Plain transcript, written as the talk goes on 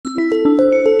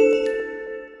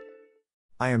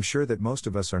I am sure that most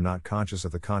of us are not conscious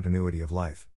of the continuity of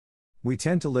life. We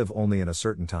tend to live only in a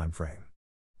certain time frame.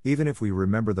 Even if we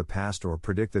remember the past or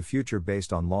predict the future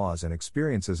based on laws and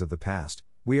experiences of the past,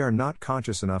 we are not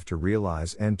conscious enough to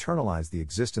realize and internalize the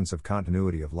existence of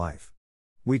continuity of life.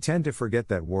 We tend to forget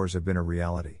that wars have been a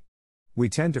reality. We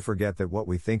tend to forget that what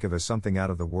we think of as something out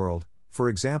of the world, for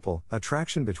example,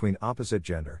 attraction between opposite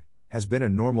gender, has been a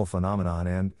normal phenomenon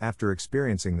and, after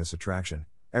experiencing this attraction,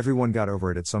 everyone got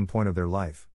over it at some point of their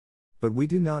life. But we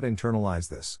do not internalize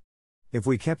this. If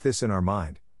we kept this in our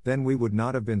mind, then we would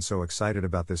not have been so excited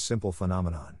about this simple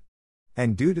phenomenon.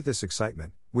 And due to this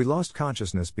excitement, we lost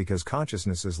consciousness because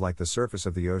consciousness is like the surface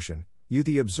of the ocean. You,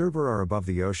 the observer, are above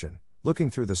the ocean,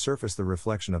 looking through the surface, the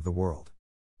reflection of the world.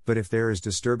 But if there is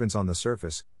disturbance on the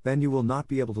surface, then you will not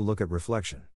be able to look at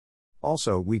reflection.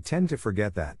 Also, we tend to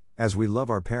forget that, as we love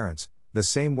our parents, the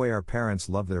same way our parents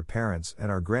loved their parents and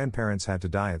our grandparents had to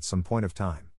die at some point of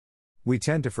time. We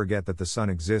tend to forget that the sun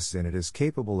exists and it is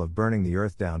capable of burning the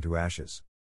earth down to ashes.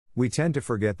 We tend to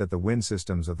forget that the wind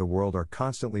systems of the world are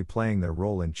constantly playing their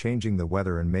role in changing the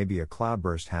weather, and maybe a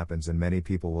cloudburst happens and many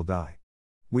people will die.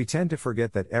 We tend to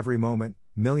forget that every moment,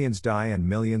 millions die and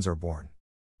millions are born.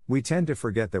 We tend to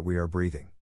forget that we are breathing.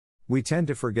 We tend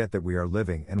to forget that we are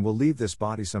living and will leave this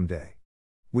body someday.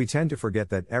 We tend to forget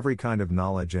that every kind of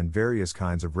knowledge and various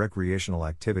kinds of recreational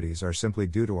activities are simply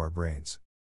due to our brains.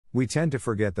 We tend to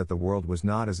forget that the world was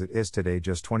not as it is today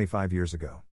just 25 years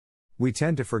ago. We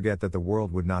tend to forget that the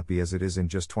world would not be as it is in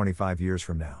just 25 years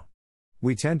from now.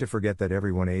 We tend to forget that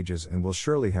everyone ages and will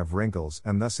surely have wrinkles,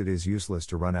 and thus it is useless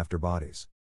to run after bodies.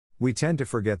 We tend to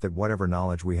forget that whatever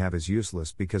knowledge we have is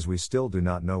useless because we still do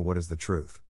not know what is the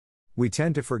truth. We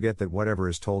tend to forget that whatever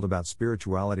is told about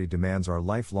spirituality demands our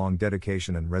lifelong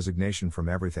dedication and resignation from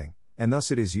everything, and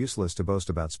thus it is useless to boast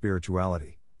about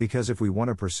spirituality, because if we want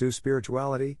to pursue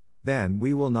spirituality, then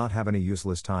we will not have any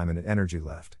useless time and energy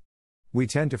left. We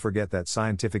tend to forget that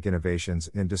scientific innovations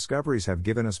and discoveries have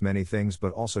given us many things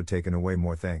but also taken away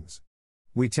more things.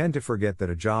 We tend to forget that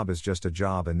a job is just a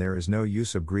job and there is no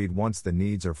use of greed once the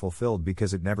needs are fulfilled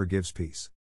because it never gives peace.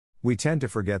 We tend to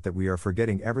forget that we are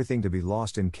forgetting everything to be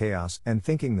lost in chaos and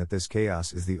thinking that this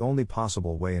chaos is the only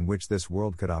possible way in which this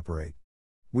world could operate.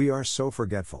 We are so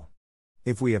forgetful.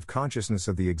 If we have consciousness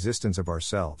of the existence of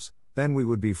ourselves, then we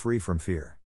would be free from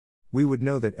fear. We would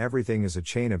know that everything is a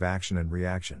chain of action and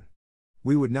reaction.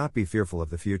 We would not be fearful of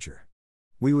the future.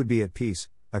 We would be at peace,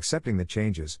 accepting the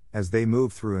changes, as they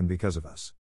move through and because of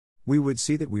us. We would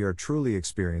see that we are truly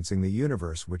experiencing the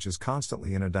universe, which is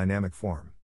constantly in a dynamic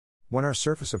form. When our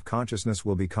surface of consciousness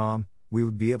will be calm, we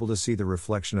would be able to see the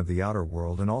reflection of the outer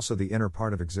world and also the inner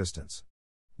part of existence.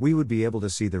 We would be able to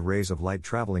see the rays of light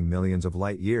traveling millions of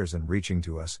light years and reaching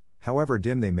to us, however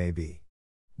dim they may be.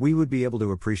 We would be able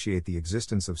to appreciate the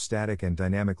existence of static and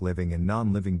dynamic living and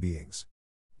non-living beings.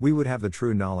 We would have the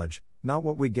true knowledge, not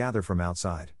what we gather from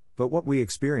outside, but what we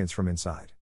experience from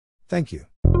inside. Thank you.